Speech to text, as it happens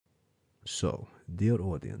So, dear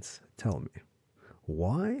audience, tell me,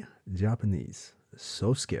 why Japanese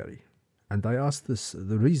so scary? And I asked this,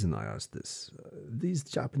 the reason I asked this, these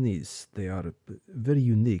Japanese, they are very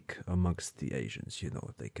unique amongst the Asians.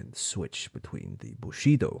 They can switch between the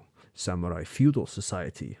Bushido, samurai feudal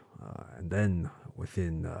society, and then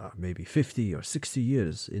within maybe 50 or 60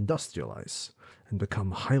 years, industrialize and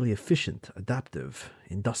become highly efficient, adaptive,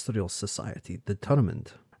 industrial society,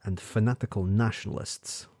 determined, and fanatical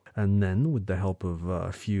nationalists. And then, with the help of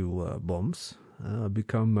a few bombs,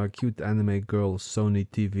 become a cute anime girl Sony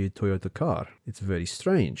TV Toyota car. It's very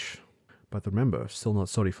strange. But remember, still not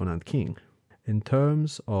sorry for Nanking. In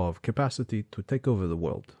terms of capacity to take over the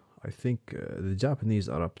world, I think the Japanese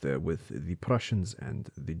are up there with the Prussians and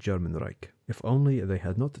the German Reich. If only they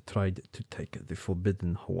had not tried to take the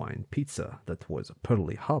forbidden Hawaiian pizza that was Pearl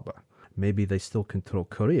Harbor. Maybe they still control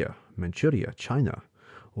Korea, Manchuria, China,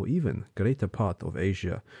 or even greater part of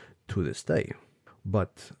Asia to this day.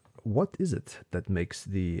 But what is it that makes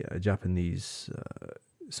the Japanese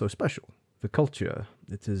so special? The culture,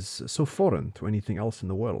 it is so foreign to anything else in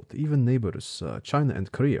the world, even neighbors, China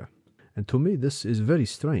and Korea. And to me, this is very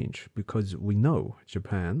strange because we know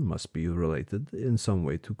Japan must be related in some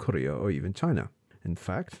way to Korea or even China. In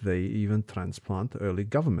fact, they even transplant early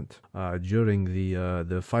government during the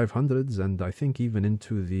 500s and I think even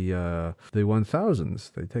into the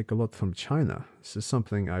 1000s. They take a lot from China. This is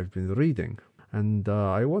something I've been reading. And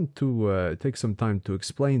I want to take some time to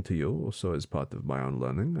explain to you, also as part of my own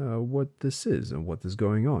learning, what this is and what is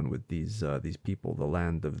going on with these people, the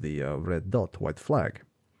land of the red dot, white flag.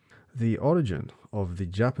 The origin of the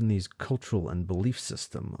Japanese cultural and belief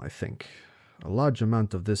system, I think, a large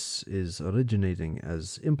amount of this is originating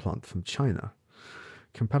as implant from China,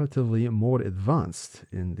 comparatively more advanced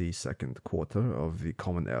in the second quarter of the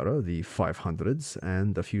Common Era, the 500s,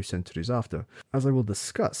 and a few centuries after. As I will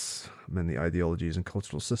discuss, many ideologies and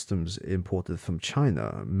cultural systems imported from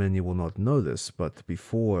China, many will not know this, but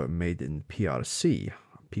before made in PRC,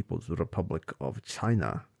 People's Republic of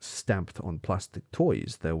China, stamped on plastic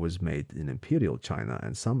toys that was made in Imperial China,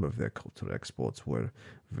 and some of their cultural exports were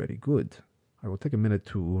very good. I will take a minute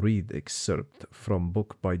to read excerpt from a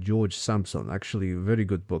book by George Sampson, actually a very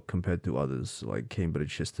good book compared to others like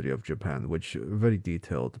Cambridge History of Japan, which very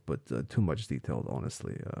detailed, but too much detailed,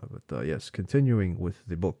 honestly. Yes, continuing with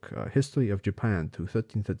the book, History of Japan to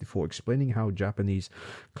 1334, explaining how Japanese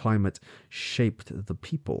climate shaped the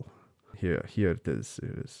people. Here it is.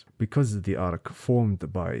 Because the arc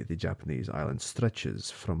formed by the Japanese island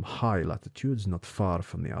stretches from high latitudes not far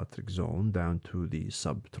from the Arctic zone down to the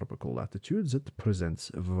subtropical latitudes, it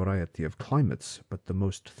presents a variety of climates, but the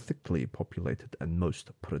most thickly populated and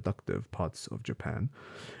most productive parts of Japan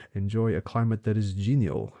enjoy a climate that is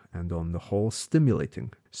genial and on the whole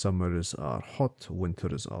stimulating. Summers are hot,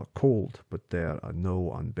 winters are cold, but there are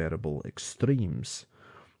no unbearable extremes.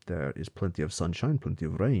 There is plenty of sunshine, plenty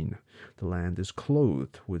of rain. The land is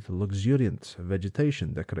clothed with luxuriant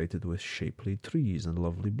vegetation decorated with shapely trees and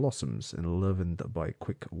lovely blossoms, enlivened by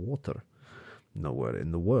quick water. Nowhere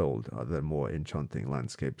in the world are there more enchanting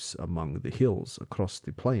landscapes among the hills, across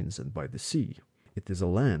the plains, and by the sea. It is a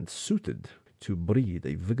land suited to breed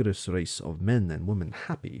a vigorous race of men and women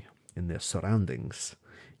happy in their surroundings.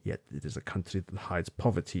 Yet it is a country that hides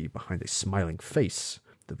poverty behind a smiling face.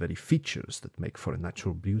 The very features that make for a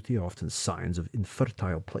natural beauty are often signs of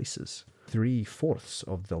infertile places. 3/4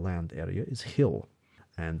 of the land area is hill,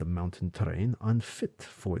 and the mountain terrain unfit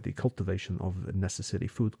for the cultivation of necessary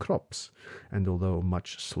food crops. And although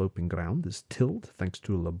much sloping ground is tilled thanks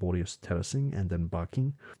to laborious terracing and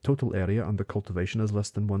embarking, total area under cultivation is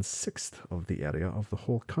less than 1/6 of the area of the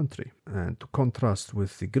whole country. And to contrast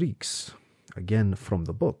with the Greeks, again from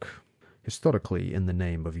the book, historically, in the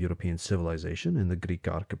name of European civilization in the Greek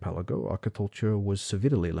archipelago, agriculture was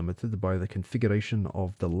severely limited by the configuration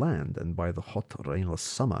of the land and by the hot, rainless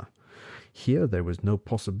summer. Here there was no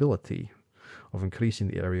possibility of increasing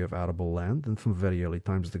the area of arable land, and from very early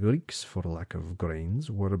times the Greeks, for lack of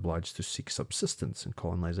grains, were obliged to seek subsistence in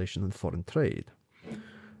colonization and foreign trade.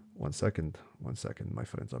 One second, my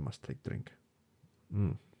friends, I must take drink.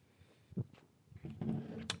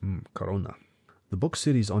 Corona. The book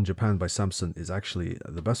series on Japan by Sampson is actually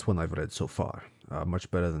the best one I've read so far.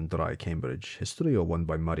 Much better than dry Cambridge history or one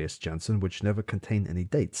by Marius Jansen, which never contain any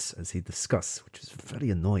dates, as he discussed, which is very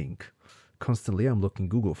annoying. Constantly I'm looking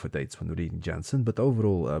Google for dates when reading Jansen, but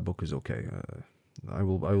overall book is okay. I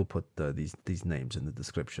will put these names in the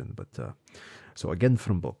description. But so again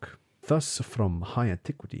from book. Thus, from high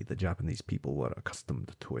antiquity, the Japanese people were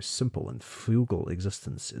accustomed to a simple and frugal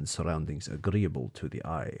existence in surroundings agreeable to the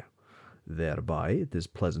eye. Thereby, it is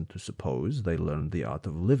pleasant to suppose they learned the art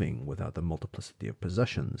of living without a multiplicity of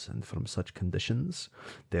possessions, and from such conditions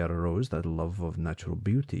there arose that love of natural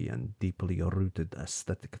beauty and deeply rooted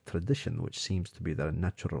aesthetic tradition which seems to be their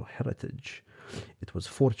natural heritage. It was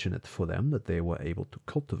fortunate for them that they were able to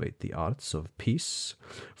cultivate the arts of peace,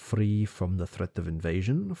 free from the threat of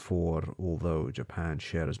invasion, for although Japan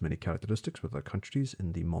shares many characteristics with other countries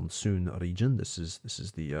in the monsoon region, this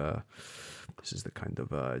is the kind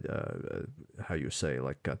of how you say,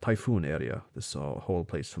 like typhoon area. This whole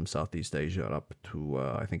place from Southeast Asia up to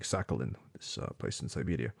I think Sakhalin, this place in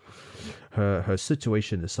Siberia. Her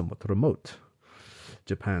situation is somewhat remote.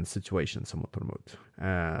 Japan's situation somewhat remote.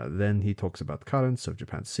 Then he talks about currents of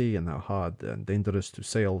Japan's sea and how hard and dangerous to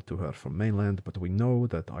sail to her from mainland, but we know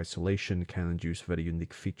that isolation can induce very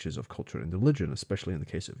unique features of culture and religion, especially in the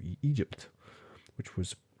case of Egypt,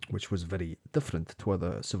 which was very different to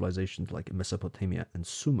other civilizations like Mesopotamia and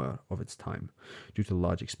Sumer of its time, due to the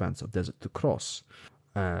large expanse of desert to cross.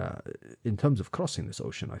 In terms of crossing this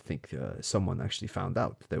ocean, I think someone actually found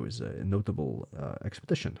out there was a notable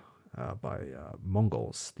expedition by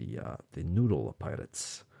Mongols, the Noodle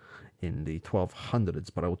pirates, in the 1200s,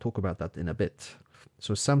 but I will talk about that in a bit.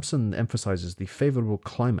 So Samson emphasizes the favorable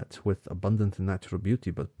climate with abundant natural beauty,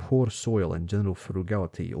 but poor soil and general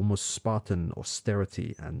frugality, almost Spartan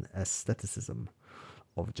austerity and aestheticism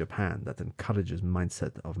of Japan that encourages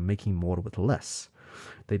mindset of making more with less.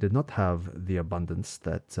 They did not have the abundance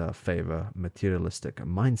that favor materialistic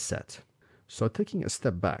mindset. So taking a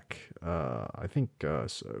step back, I think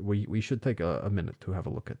we should take a minute to have a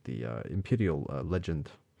look at the imperial legend,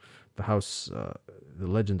 the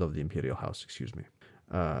legend of the imperial house, excuse me.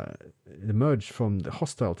 It emerged from the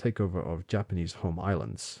hostile takeover of Japanese home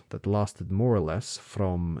islands that lasted more or less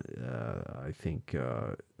from, I think,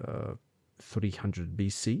 300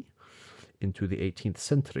 BC into the 18th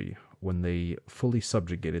century, when they fully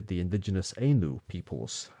subjugated the indigenous Ainu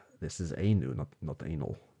peoples. This is Ainu, not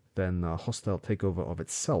anal. Then hostile takeover of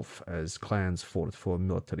itself as clans fought for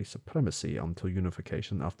military supremacy until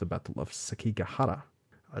unification after the Battle of Sekigahara.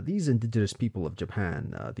 These indigenous people of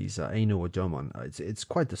Japan, these Ainu or Jomon, it's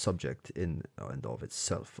quite a subject in and of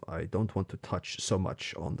itself. I don't want to touch so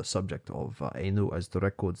much on the subject of Ainu, as the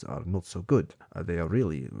records are not so good. They are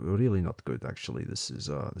really not good, actually. This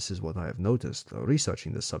is what I have noticed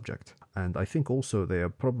researching this subject. And I think also they are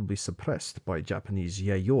probably suppressed by Japanese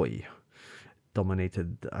yayoi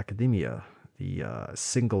dominated academia, the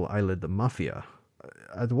single eyelid mafia.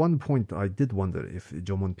 At one point, I did wonder if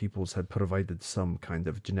Jomon peoples had provided some kind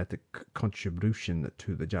of genetic contribution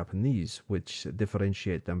to the Japanese, which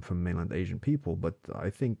differentiate them from mainland Asian people, but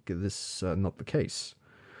I think this is not the case.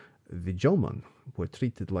 The Jomon were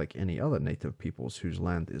treated like any other native peoples whose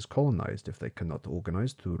land is colonized. If they cannot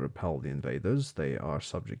organize to repel the invaders, they are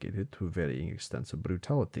subjugated to varying extents of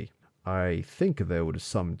brutality. I think there was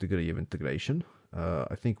some degree of integration.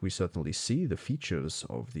 I think we certainly see the features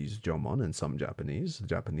of these Jomon in some Japanese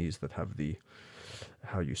that have the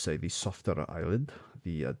softer eyelid,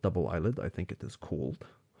 the double eyelid, I think it is called.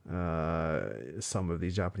 Some of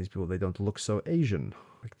these Japanese people, they don't look so Asian.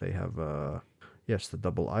 Like they have, the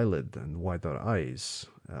double eyelid and wider eyes.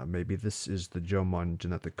 Maybe this is the Jomon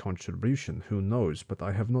genetic contribution, who knows, but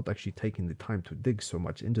I have not actually taken the time to dig so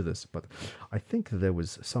much into this, but I think there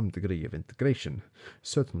was some degree of integration,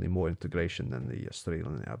 certainly more integration than the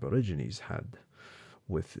Australian Aborigines had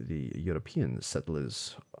with the European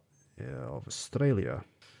settlers of Australia.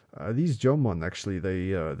 These Jomon, actually,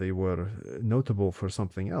 they were notable for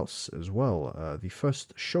something else as well. The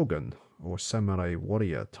first shogun, or samurai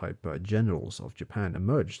warrior type generals of Japan,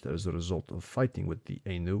 emerged as a result of fighting with the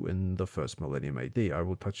Ainu in the first millennium AD. I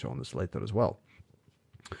will touch on this later as well.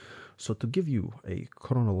 So to give you a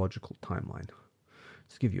chronological timeline,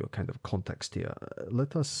 to give you a kind of context here,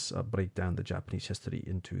 let us break down the Japanese history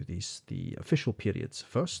into the official periods.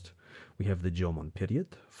 First, we have the Jomon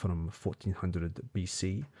period from 1400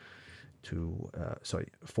 BC to,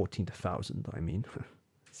 14,000, I mean.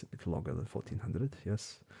 It's a bit longer than 1400,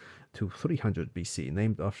 yes. To 300 BC,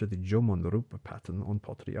 named after the Jomon Rupa pattern on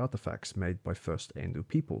pottery artifacts made by first Ainu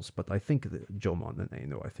peoples. But I think the Jomon and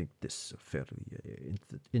Ainu, I think this fairly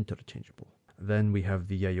interchangeable. Then we have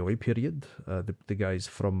the Yayoi period, the guys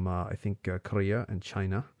from, Korea and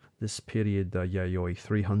China. This period, Yayoi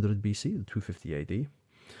 300 BC, 250 AD.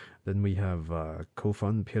 Then we have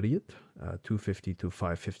Kofun period, 250 to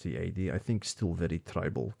 550 AD. I think still very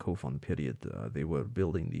tribal Kofun period. They were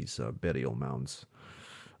building these burial mounds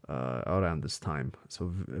around this time.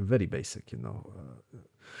 So very basic, And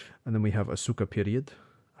then we have Asuka period.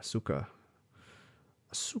 Asuka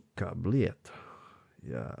Bliet.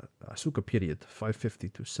 yeah, Asuka period 550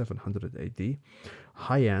 to 700 AD,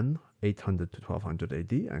 Heian 800 to 1200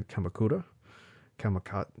 AD, and Kamakura,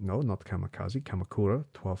 not Kamikaze, Kamakura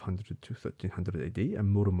 1200 to 1300 AD,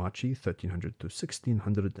 and Muromachi 1300 to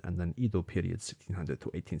 1600, and then Edo period 1600 to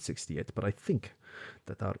 1868. But I think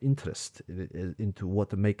that our interest into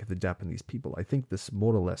what to make of the Japanese people, I think this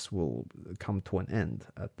more or less will come to an end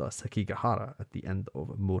at Sekigahara at the end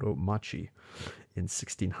of Muromachi in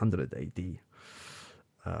 1600 AD.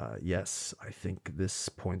 Yes, I think this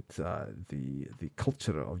point the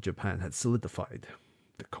culture of Japan had solidified,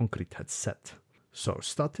 the concrete had set. So,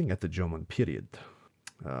 starting at the Jomon period,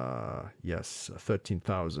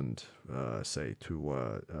 13,000, say, to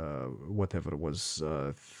whatever it was,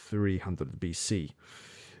 300 BC.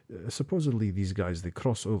 Supposedly, these guys, they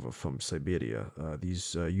cross over from Siberia,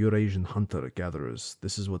 these Eurasian hunter-gatherers.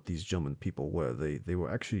 This is what these Jomon people were. They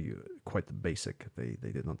were actually quite basic. They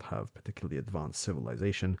did not have particularly advanced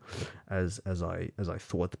civilization, as I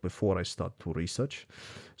thought before I start to research.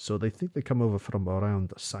 So they think they come over from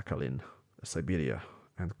around Sakhalin, Siberia,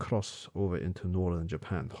 and cross over into northern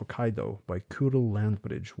Japan, Hokkaido, by Kuril land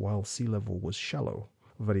bridge while sea level was shallow,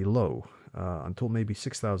 very low, until maybe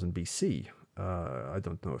 6000 BC. I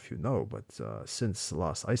don't know if you know, but since the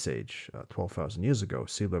last ice age, 12,000 years ago,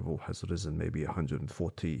 sea level has risen maybe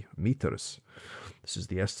 140 meters. This is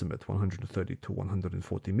the estimate, 130 to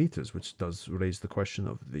 140 meters, which does raise the question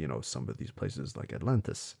of, some of these places like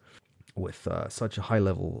Atlantis. With such a high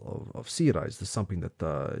level of sea rise, there's something that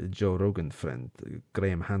Joe Rogan friend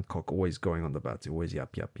Graham Hancock always going on about. He always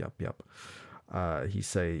yap. He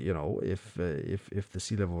say, if the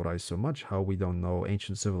sea level rise so much, how we don't know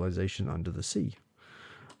ancient civilization under the sea?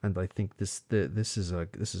 And I think this is a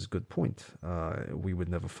good point. We would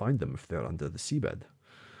never find them if they're under the seabed.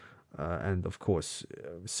 And of course,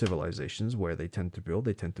 civilizations where they tend to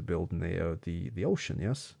build near the ocean,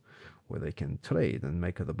 yes, where they can trade and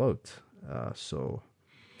make the boat. So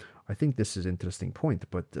I think this is an interesting point,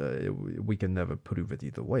 but we can never prove it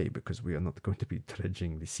either way, because we are not going to be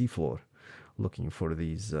dredging the seafloor looking for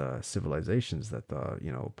these civilizations that are,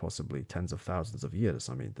 possibly tens of thousands of years.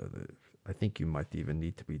 I mean, I think you might even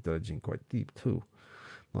need to be dredging quite deep too,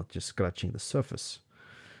 not just scratching the surface.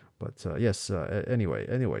 But yes,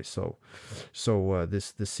 anyway, so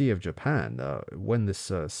the Sea of Japan, when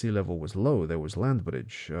this sea level was low, there was land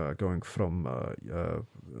bridge going from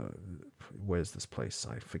where's this place?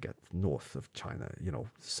 I forget, north of China,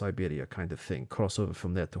 Siberia kind of thing, crossover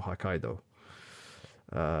from there to Hokkaido.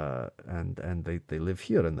 And they live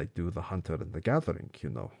here and they do the hunter and the gathering,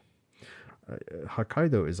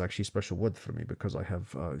 Hokkaido is actually a special word for me because I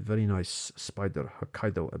have a very nice Spider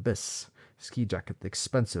Hokkaido Abyss ski jacket,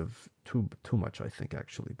 expensive, too much I think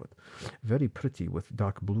actually, but very pretty with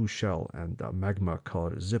dark blue shell and magma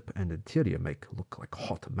color zip and interior make look like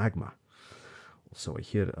hot magma. So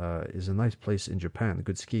here is a nice place in Japan,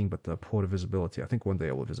 good skiing, but poor visibility. I think one day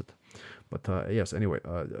I will visit. But yes, anyway,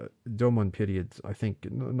 Jomon period, I think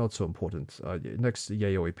not so important. Next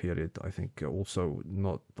Yayoi period, I think also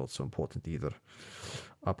not so important either.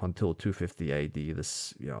 Up until 250 AD,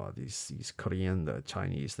 these Korean, the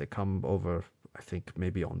Chinese, they come over, I think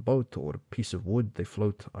maybe on boat or a piece of wood, they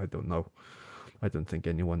float, I don't know. I don't think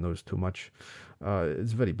anyone knows too much.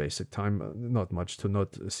 It's very basic time, not much to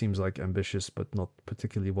note. Seems like ambitious but not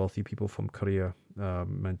particularly wealthy people from Korea,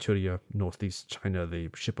 Manchuria, northeast China, they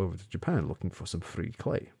ship over to Japan looking for some free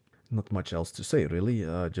clay. Not much else to say, really.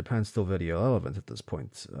 Japan's still very irrelevant at this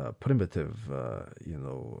point. Primitive,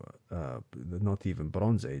 not even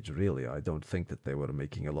Bronze Age, really. I don't think that they were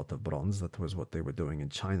making a lot of bronze. That was what they were doing in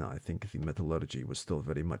China. I think the metallurgy was still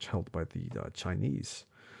very much held by the Chinese.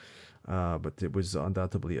 But it was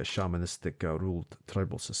undoubtedly a shamanistic ruled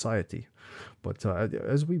tribal society. But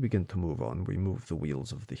as we begin to move on, we move the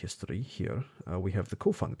wheels of the history here. We have the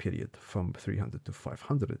Kofun period from 300 to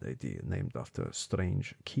 500 AD, named after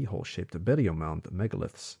strange keyhole-shaped burial mound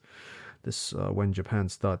megaliths. This when Japan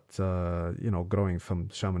start, growing from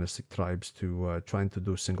shamanistic tribes to trying to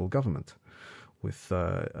do single government. With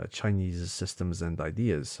Chinese systems and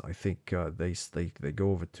ideas, I think they go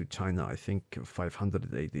over to China. I think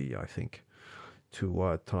 500 AD. I think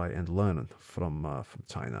to try and learn from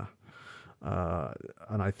China,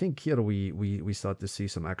 and I think here we start to see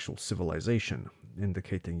some actual civilization,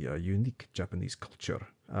 indicating a unique Japanese culture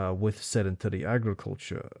with sedentary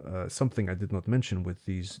agriculture. Something I did not mention with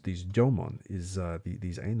these Jomon is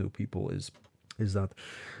these Ainu people is that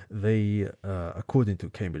they, according to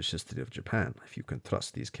Cambridge History of Japan, if you can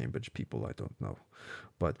trust these Cambridge people, I don't know,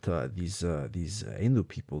 but these Ainu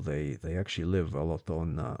people, they actually live a lot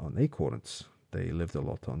on acorns. They lived a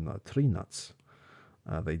lot on tree nuts,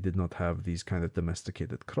 They did not have these kind of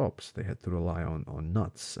domesticated crops. They had to rely on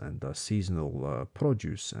nuts and seasonal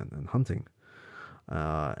produce and hunting.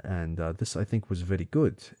 And this, I think, was very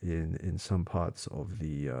good in some parts of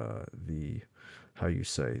the how you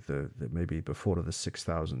say the maybe before the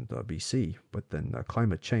 6000 BC. But then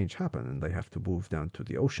climate change happened, and they have to move down to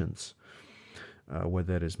the oceans. Where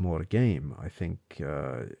there is more game. I think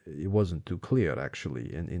it wasn't too clear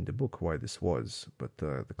actually in the book why this was, but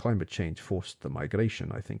the climate change forced the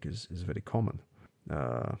migration, I think, is very common.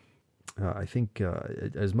 I think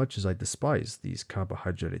as much as I despise these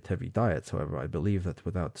carbohydrate-heavy diets, however, I believe that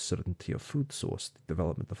without certainty of food source, the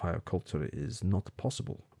development of higher culture is not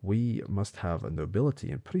possible. We must have a nobility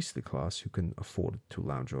and priestly class who can afford to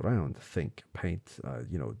lounge around, think, paint,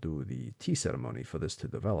 do the tea ceremony for this to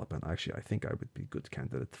develop. And actually, I think I would be a good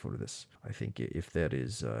candidate for this. I think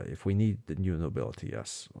if we need the new nobility,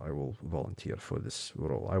 yes, I will volunteer for this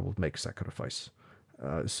role. I will make sacrifice.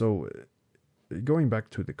 Going back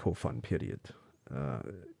to the Kofun period,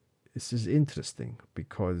 this is interesting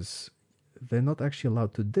because they're not actually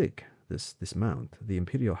allowed to dig this mound. The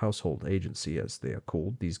Imperial Household Agency, as they are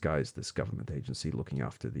called, these guys, this government agency looking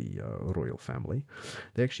after the royal family,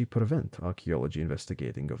 they actually prevent archaeology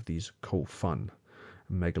investigating of these Kofun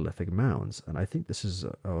megalithic mounds. And I think this is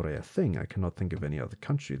a rare thing. I cannot think of any other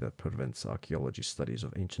country that prevents archaeology studies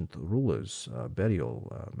of ancient rulers'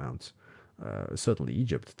 burial mounds. Certainly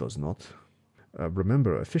Egypt does not.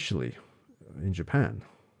 Remember, officially, in Japan,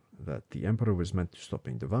 that the emperor was meant to stop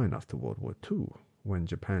being divine after World War II, when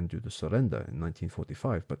Japan did the surrender in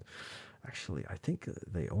 1945. But actually, I think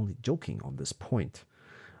they only joking on this point.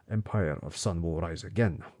 Empire of Sun will rise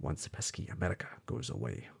again once pesky America goes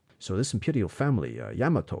away. So this imperial family,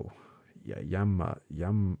 Yamato,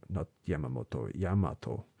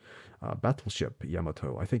 Battleship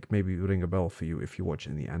Yamato. I think maybe ring a bell for you if you watch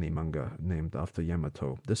any anime manga named after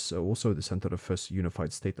Yamato. This also the center of first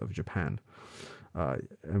unified state of Japan.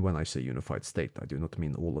 And when I say unified state, I do not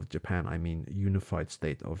mean all of Japan. I mean unified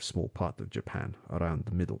state of small part of Japan around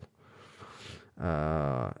the middle.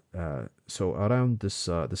 So around this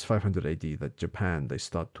 500 AD, that Japan, they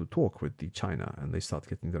start to talk with the China and they start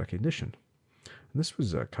getting the recognition. And this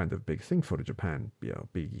was a kind of big thing for Japan,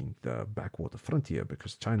 being the backwater frontier,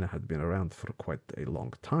 because China had been around for quite a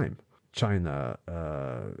long time. China,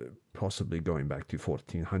 possibly going back to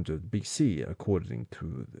 1400 BC, according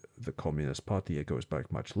to the Communist Party, it goes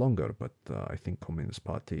back much longer. But I think Communist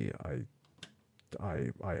Party, I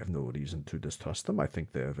have no reason to distrust them. I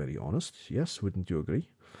think they're very honest. Yes, wouldn't you agree?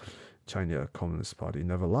 China Communist Party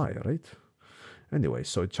never lie, right? Anyway,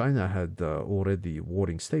 so China had already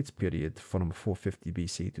warring states period from 450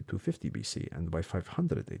 BC to 250 BC, and by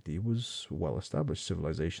 500 AD was well-established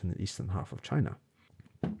civilization in eastern half of China.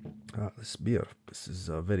 This beer, this is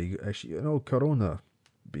very, actually, Corona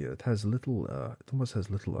beer, it has little, it almost has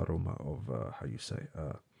little aroma of,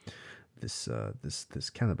 this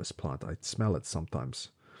cannabis plant. I smell it sometimes.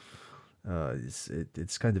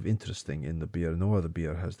 It's kind of interesting in the beer. No other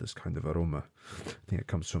beer has this kind of aroma. I think it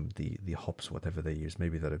comes from the hops, whatever they use.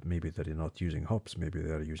 Maybe they're not using hops. Maybe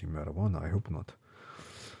they're using marijuana. I hope not.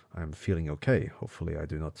 I'm feeling okay. Hopefully, I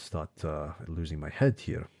do not start losing my head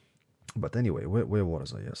here. But anyway, where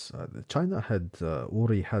was I? Yes, China had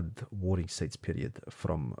already had warring states period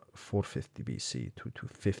from 450 BC to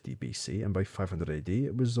 250 BC, and by 500 AD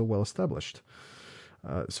it was well established.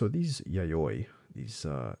 So these Yayoi, these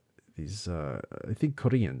I think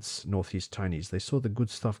Koreans, Northeast Chinese, they saw the good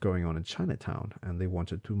stuff going on in Chinatown, and they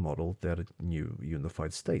wanted to model their new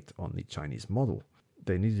unified state on the Chinese model.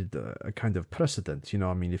 They needed a kind of precedent,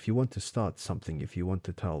 I mean, if you want to start something, if you want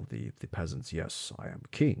to tell the peasants, yes, I am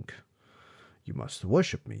king, you must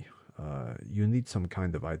worship me, you need some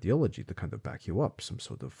kind of ideology to kind of back you up, some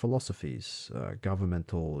sort of philosophies,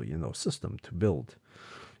 governmental, system to build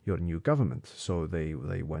your new government. So they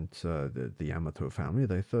went, the Yamato family,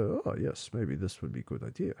 they thought, oh yes, maybe this would be a good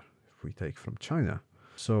idea if we take from China.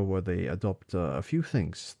 So they adopt a few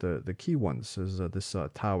things. The key ones is this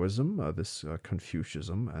Taoism, this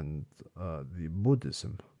Confucianism, and the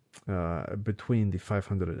Buddhism. Between the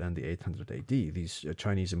 500 and the 800 AD, these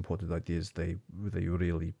Chinese imported ideas, they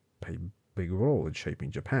really play a big role in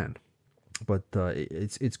shaping Japan. But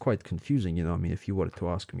it's quite confusing, I mean, if you were to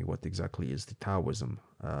ask me what exactly is the Taoism,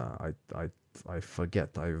 I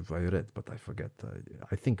forget. I read, but I forget.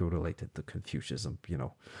 I think related to Confucianism,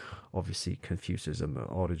 obviously Confucianism,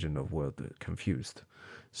 origin of word confused.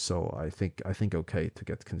 So I think okay to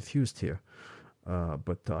get confused here.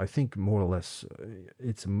 But I think more or less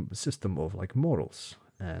it's a system of like morals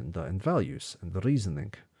and values and the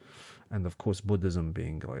reasoning. And of course, Buddhism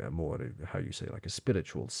being like a more, like a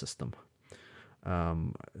spiritual system.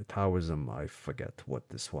 Taoism, I forget what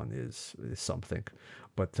this one is something.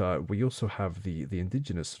 But we also have the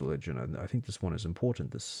indigenous religion, and I think this one is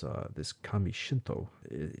important. This Kami Shinto.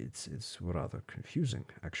 It's rather confusing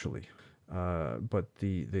actually. But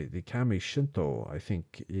the Kami Shinto, I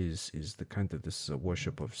think, is the kind of this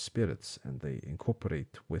worship of spirits, and they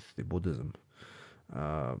incorporate with the Buddhism.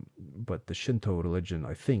 But the Shinto religion,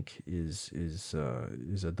 I think, is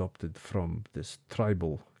adopted from this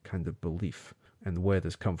tribal kind of belief. And where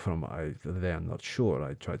this come from, I'm not sure.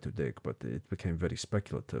 I tried to dig, but it became very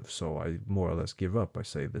speculative. So I more or less give up. I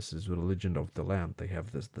say this is the religion of the land. They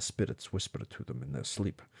have the spirits whisper to them in their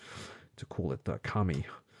sleep, to call it Kami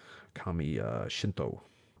Shinto.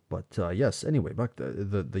 But yes, anyway, back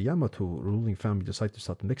the Yamato ruling family decided to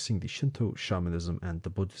start mixing the Shinto shamanism and the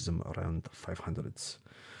Buddhism around 500s.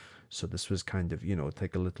 So this was kind of,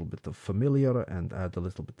 take a little bit of familiar and add a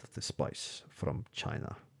little bit of the spice from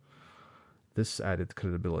China. This added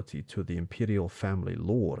credibility to the imperial family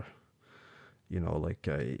lore, like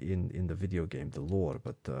in the video game, the lore,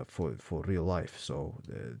 but for real life. So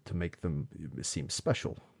to make them seem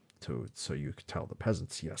special. So you could tell the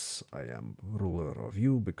peasants, yes, I am ruler of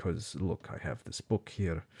you because, look, I have this book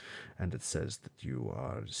here, and it says that you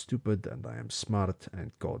are stupid and I am smart,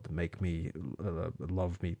 and God make me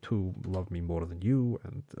love me too, love me more than you,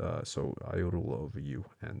 and so I rule over you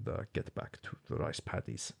and get back to the rice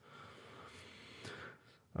paddies.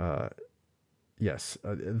 Yes,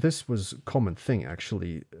 this was a common thing,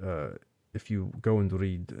 actually. If you go and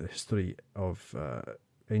read the history of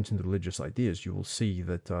ancient religious ideas, you will see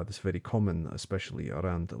that this is very common, especially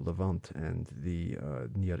around Levant and the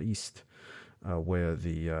Near East, where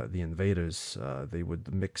the invaders, they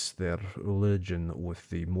would mix their religion with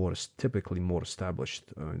the typically more established,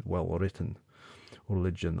 well-written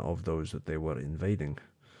religion of those that they were invading.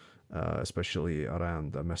 Especially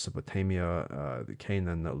around Mesopotamia, the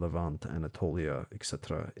Canaan, Levant, Anatolia,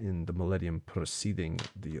 etc., in the millennium preceding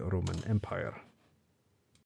the Roman Empire.